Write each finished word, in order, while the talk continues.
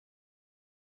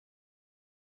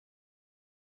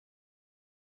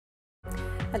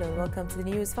Hello and welcome to the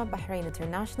news from Bahrain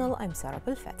International. I'm Sarah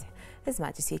Belfatih. His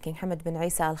Majesty King Hamad bin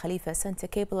Isa Al Khalifa sent a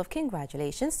cable of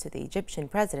congratulations to the Egyptian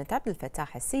President Abdel Fattah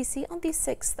al-Sisi on the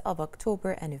 6th of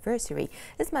October anniversary.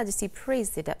 His Majesty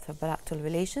praised the depth of bilateral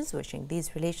relations, wishing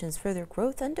these relations further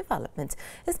growth and development.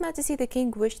 His Majesty the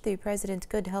King wished the President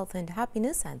good health and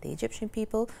happiness and the Egyptian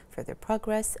people further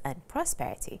progress and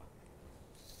prosperity.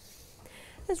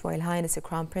 His Royal Highness the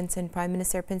Crown Prince and Prime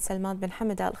Minister Prince Salman bin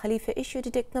Hamad Al Khalifa issued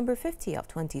Edict number 50 of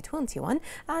 2021,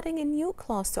 adding a new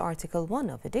clause to Article 1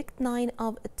 of Edict 9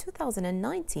 of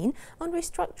 2019 on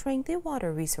restructuring the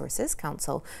Water Resources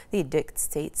Council. The edict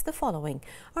states the following: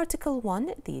 Article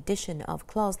 1, the addition of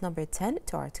clause number 10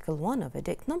 to Article 1 of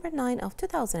Edict number 9 of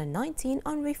 2019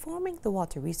 on reforming the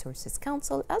Water Resources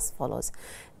Council as follows.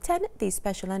 10. The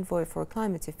Special Envoy for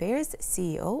Climate Affairs,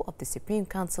 CEO of the Supreme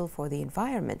Council for the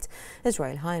Environment. His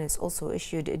Royal Highness also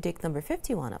issued Edict number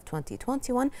 51 of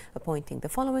 2021, appointing the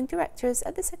following directors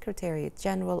at the Secretariat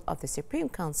General of the Supreme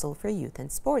Council for Youth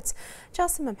and Sports: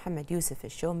 Jassim Mohammed Yusuf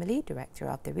al-Shomali, Director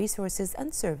of the Resources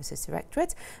and Services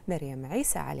Directorate; Maryam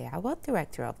Isa Ali Awad,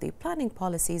 Director of the Planning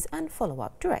Policies and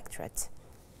Follow-up Directorate.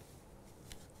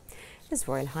 His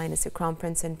Royal Highness the Crown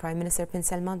Prince and Prime Minister Prince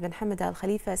Salman bin Hamad Al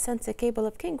Khalifa sent a cable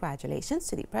of congratulations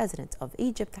to the President of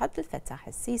Egypt Abdel Fattah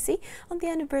al-Sisi on the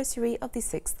anniversary of the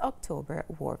 6th October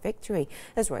war victory.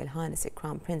 His Royal Highness the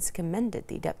Crown Prince commended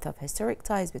the depth of historic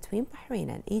ties between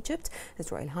Bahrain and Egypt. His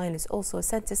Royal Highness also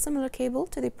sent a similar cable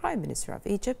to the Prime Minister of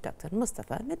Egypt, Dr.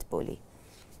 Mustafa Madbouli.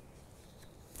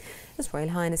 His Royal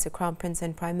Highness the Crown Prince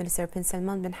and Prime Minister Prince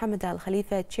Salman bin Hamad Al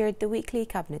Khalifa chaired the weekly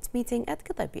cabinet meeting at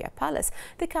Qadabia Palace.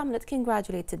 The cabinet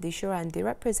congratulated the Shura and the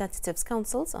Representatives'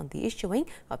 Councils on the issuing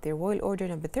of the Royal Order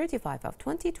No. 35 of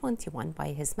 2021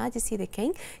 by His Majesty the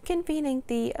King, convening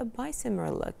the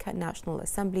bicameral National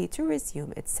Assembly to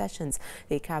resume its sessions.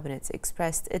 The cabinet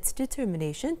expressed its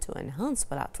determination to enhance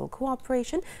bilateral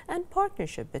cooperation and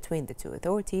partnership between the two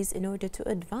authorities in order to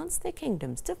advance the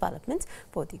kingdom's development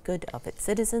for the good of its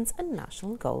citizens and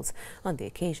national goals. On the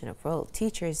occasion of World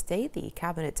Teachers' Day, the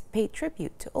Cabinet paid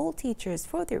tribute to all teachers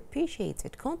for their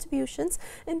appreciated contributions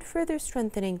in further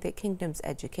strengthening the Kingdom's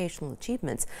educational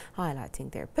achievements,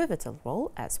 highlighting their pivotal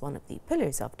role as one of the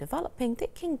pillars of developing the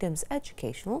Kingdom's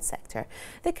educational sector.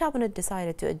 The Cabinet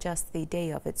decided to adjust the day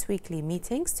of its weekly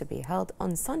meetings to be held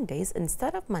on Sundays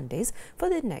instead of Mondays for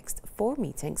the next 4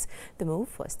 meetings. The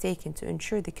move was taken to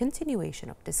ensure the continuation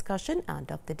of discussion and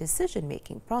of the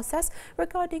decision-making process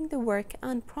regarding the work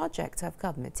and projects of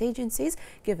government agencies,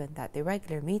 given that the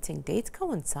regular meeting date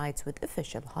coincides with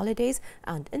official holidays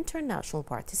and international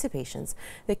participations.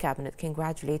 The Cabinet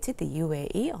congratulated the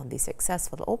UAE on the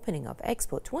successful opening of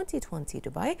Expo 2020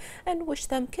 Dubai and wished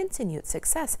them continued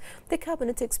success. The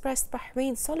Cabinet expressed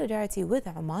Bahrain's solidarity with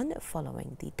Oman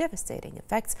following the devastating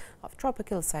effects of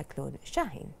Tropical Cyclone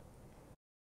Shaheen.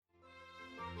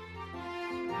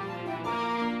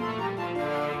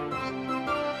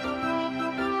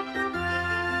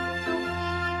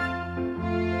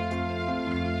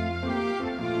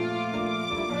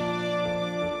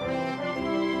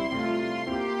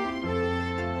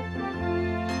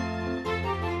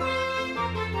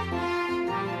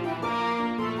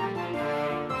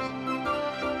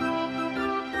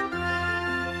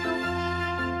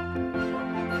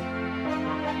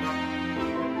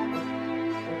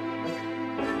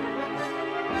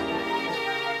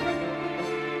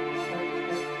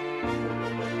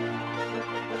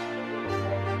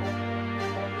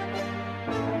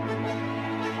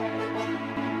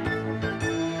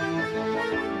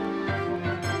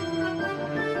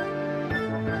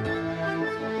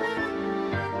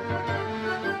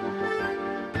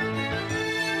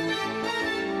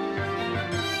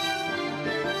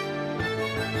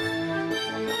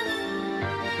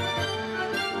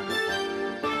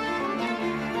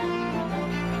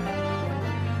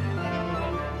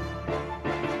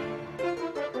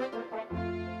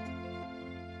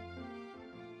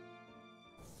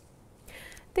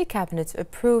 The Cabinet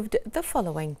approved the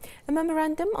following: a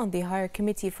memorandum on the Higher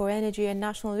Committee for Energy and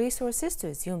National Resources to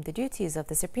assume the duties of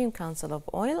the Supreme Council of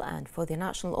Oil and for the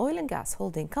National Oil and Gas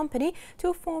Holding Company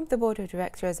to form the Board of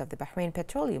Directors of the Bahrain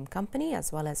Petroleum Company,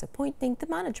 as well as appointing the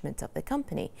management of the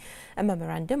company. A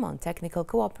memorandum on technical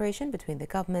cooperation between the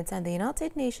government and the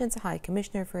United Nations High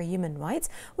Commissioner for Human Rights,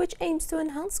 which aims to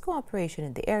enhance cooperation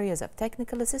in the areas of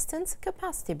technical assistance,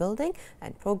 capacity building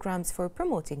and programs for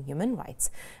promoting human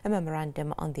rights. A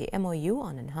memorandum on the MOU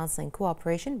on enhancing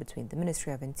cooperation between the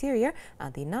Ministry of Interior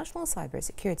and the National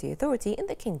Cybersecurity Authority in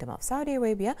the Kingdom of Saudi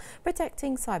Arabia,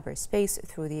 protecting cyberspace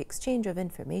through the exchange of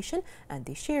information and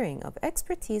the sharing of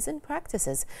expertise and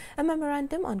practices. A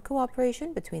memorandum on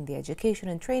cooperation between the Education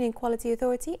and Training Quality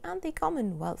Authority and the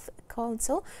Commonwealth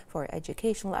Council for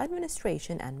Educational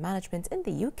Administration and Management in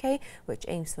the UK, which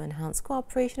aims to enhance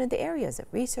cooperation in the areas of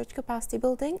research capacity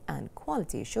building and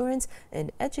quality assurance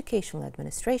in educational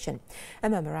administration. A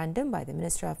memorandum by the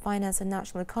Minister of Finance and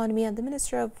National Economy and the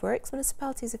Minister of Works,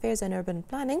 Municipalities Affairs and Urban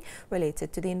Planning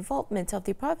related to the involvement of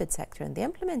the private sector in the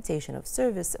implementation of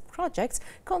service projects,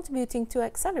 contributing to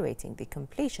accelerating the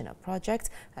completion of projects,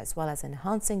 as well as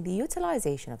enhancing the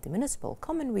utilization of the Municipal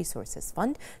Common Resources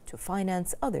Fund to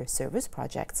finance other service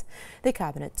projects. The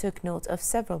Cabinet took note of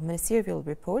several ministerial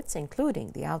reports,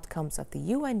 including the outcomes of the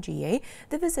UNGA,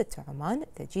 the visit to Oman,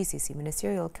 the GCC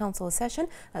Ministerial Council session,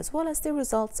 as well as the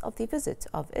results of the visit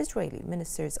of Israeli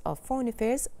Ministers of Foreign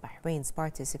Affairs, Bahrain's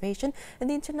participation in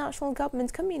the International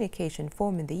Government Communication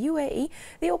Forum in the UAE,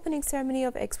 the opening ceremony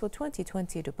of Expo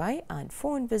 2020 Dubai, and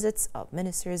foreign visits of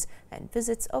ministers and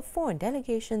visits of foreign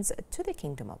delegations to the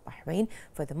Kingdom of Bahrain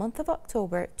for the month of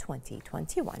October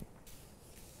 2021.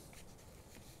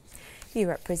 The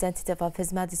representative of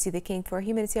His Majesty the King for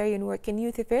Humanitarian Work and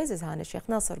Youth Affairs, His Highness Sheikh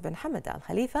Nasser bin Hamad Al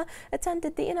Khalifa,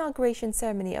 attended the inauguration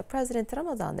ceremony of President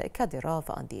Ramadan Kadyrov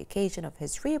on the occasion of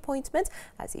his reappointment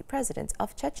as the President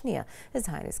of Chechnya. His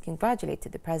Highness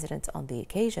congratulated the President on the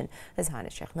occasion. His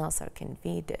Highness Sheikh Nasser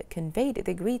conveyed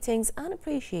the greetings and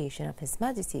appreciation of His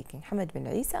Majesty King Hamad bin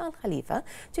Isa Al Khalifa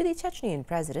to the Chechnyan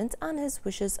President and his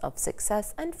wishes of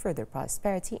success and further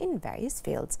prosperity in various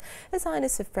fields. His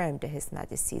Highness affirmed His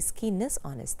Majesty's keenness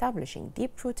on establishing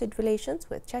deep-rooted relations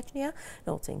with Chechnya,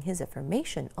 noting his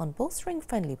affirmation on bolstering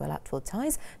friendly bilateral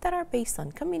ties that are based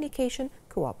on communication,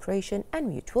 cooperation and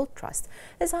mutual trust.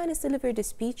 His Highness delivered a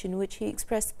speech in which he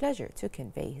expressed pleasure to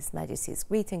convey His Majesty's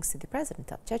greetings to the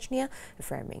President of Chechnya,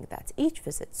 affirming that each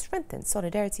visit strengthens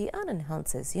solidarity and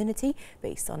enhances unity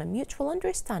based on a mutual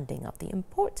understanding of the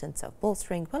importance of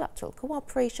bolstering bilateral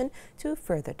cooperation to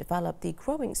further develop the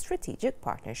growing strategic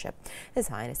partnership. His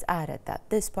Highness added that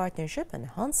this partnership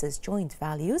enhances joint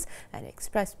values and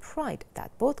expressed pride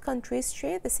that both countries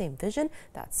share the same vision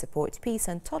that support peace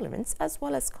and tolerance, as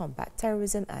well as combat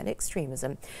terrorism and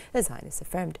extremism. His Highness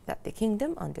affirmed that the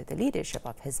Kingdom, under the leadership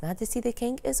of His Majesty the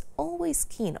King, is always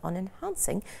keen on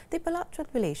enhancing the bilateral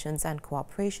relations and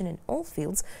cooperation in all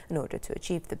fields in order to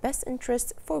achieve the best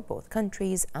interests for both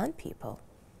countries and people.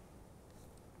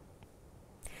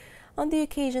 On the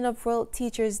occasion of World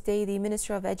Teachers' Day, the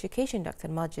Minister of Education, Dr.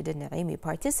 Majid al-Naimi,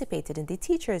 participated in the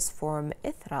Teachers' Forum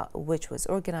ITHRA, which was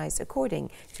organized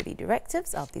according to the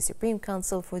directives of the Supreme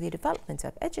Council for the Development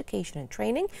of Education and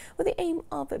Training, with the aim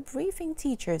of briefing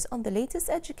teachers on the latest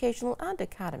educational and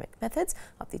academic methods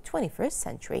of the 21st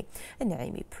century.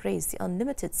 Al-Naimi praised the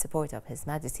unlimited support of His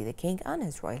Majesty the King and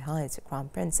His Royal Highness the Crown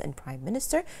Prince and Prime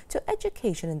Minister to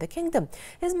education in the Kingdom.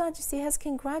 His Majesty has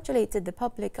congratulated the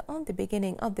public on the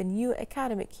beginning of the new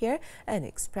academic year and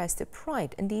expressed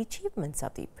pride in the achievements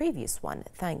of the previous one,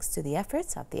 thanks to the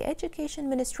efforts of the Education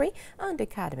Ministry and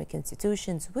academic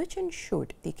institutions which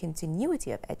ensured the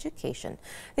continuity of education.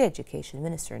 The Education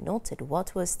Minister noted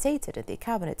what was stated at the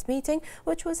Cabinet meeting,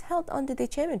 which was held under the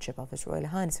chairmanship of His Royal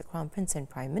Highness the Crown Prince and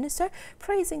Prime Minister,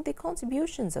 praising the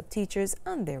contributions of teachers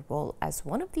and their role as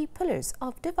one of the pillars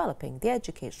of developing the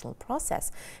educational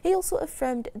process. He also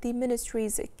affirmed the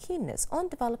Ministry's keenness on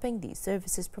developing the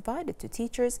services provided to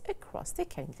teachers across the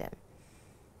Kingdom.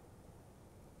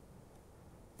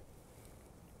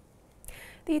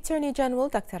 The Attorney General,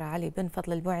 Dr. Ali bin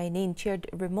Fadl al-Bu'aynain, chaired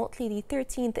remotely the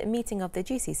 13th meeting of the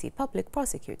GCC Public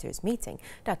Prosecutors Meeting.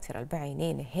 Dr.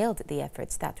 al-Bu'aynain hailed the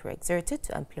efforts that were exerted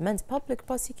to implement public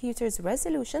prosecutors'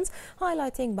 resolutions,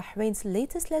 highlighting Bahrain's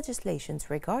latest legislations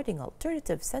regarding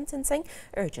alternative sentencing,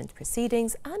 urgent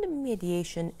proceedings and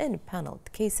mediation in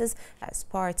panelled cases as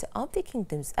part of the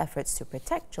Kingdom's efforts to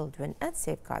protect children and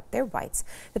safeguard their rights.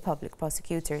 The public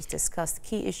prosecutors discussed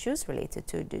key issues related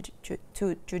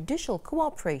to judicial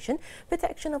cooperation,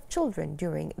 protection of children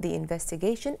during the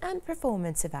investigation and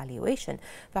performance evaluation.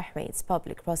 Bahrain's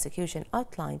public prosecution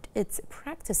outlined its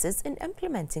practices in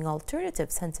implementing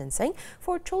alternative sentencing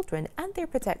for children and their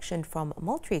protection from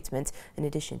maltreatment, in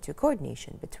addition to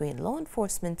coordination between law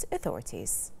enforcement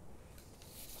authorities.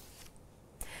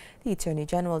 The Attorney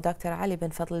General Dr. Ali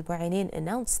bin Fadl al-Bahrain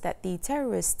announced that the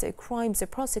Terrorist Crimes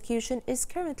Prosecution is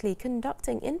currently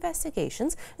conducting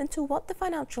investigations into what the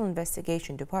Financial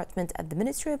Investigation Department at the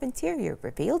Ministry of Interior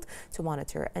revealed to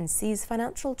monitor and seize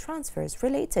financial transfers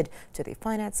related to the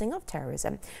financing of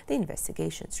terrorism. The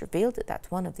investigations revealed that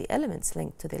one of the elements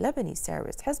linked to the Lebanese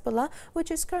terrorist Hezbollah,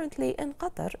 which is currently in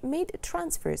Qatar, made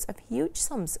transfers of huge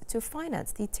sums to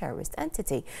finance the terrorist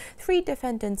entity. 3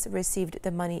 defendants received the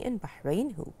money in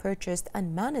Bahrain, who purchased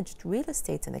and managed real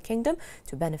estate in the kingdom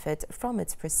to benefit from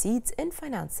its proceeds in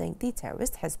financing the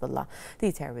terrorist Hezbollah.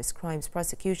 The Terrorist Crimes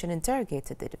Prosecution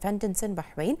interrogated the defendants in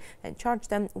Bahrain and charged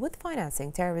them with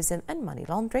financing terrorism and money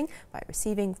laundering by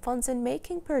receiving funds and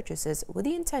making purchases with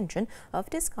the intention of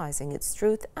disguising its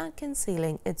truth and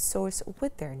concealing its source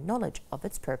with their knowledge of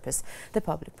its purpose. The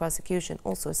public prosecution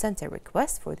also sent a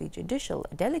request for the judicial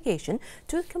delegation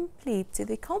to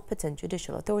the competent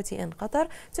judicial authority in Qatar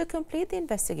to complete the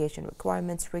investigation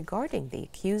requirements regarding the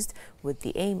accused, with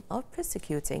the aim of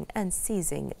prosecuting and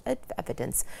seizing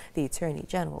evidence. The Attorney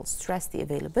General stressed the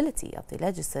availability of the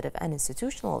legislative and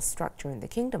institutional structure in the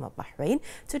Kingdom of Bahrain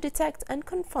to detect and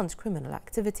confront criminal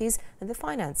activities and the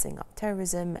financing of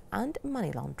terrorism and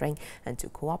money laundering, and to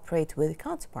cooperate with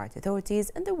counterpart authorities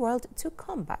in the world to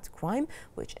combat crime,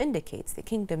 which indicates the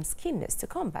Kingdom's keenness to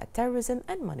combat terrorism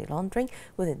and money laundering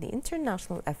within the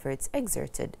international efforts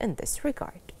exerted in this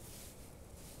regard.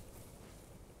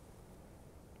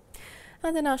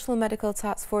 And the National Medical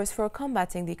Task Force for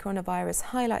Combating the Coronavirus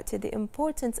highlighted the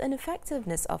importance and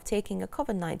effectiveness of taking a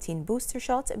COVID-19 booster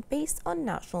shot based on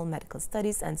national medical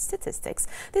studies and statistics.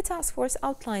 The task force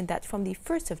outlined that from the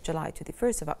 1st of July to the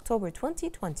 1st of October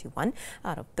 2021,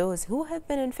 out of those who have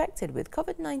been infected with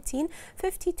COVID-19,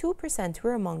 52%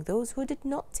 were among those who did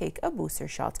not take a booster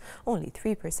shot. Only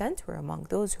 3% were among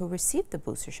those who received the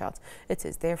booster shot. It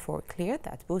is therefore clear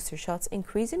that booster shots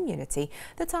increase immunity.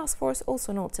 The task force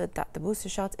also noted that the booster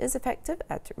shot is effective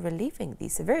at relieving the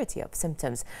severity of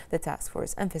symptoms. The task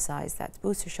force emphasized that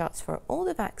booster shots for all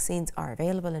the vaccines are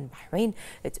available in Bahrain.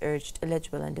 It urged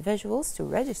eligible individuals to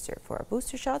register for a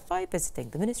booster shot by visiting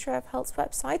the Ministry of Health's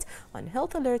website on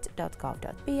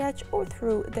healthalert.gov.bh or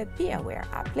through the Be Aware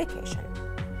application.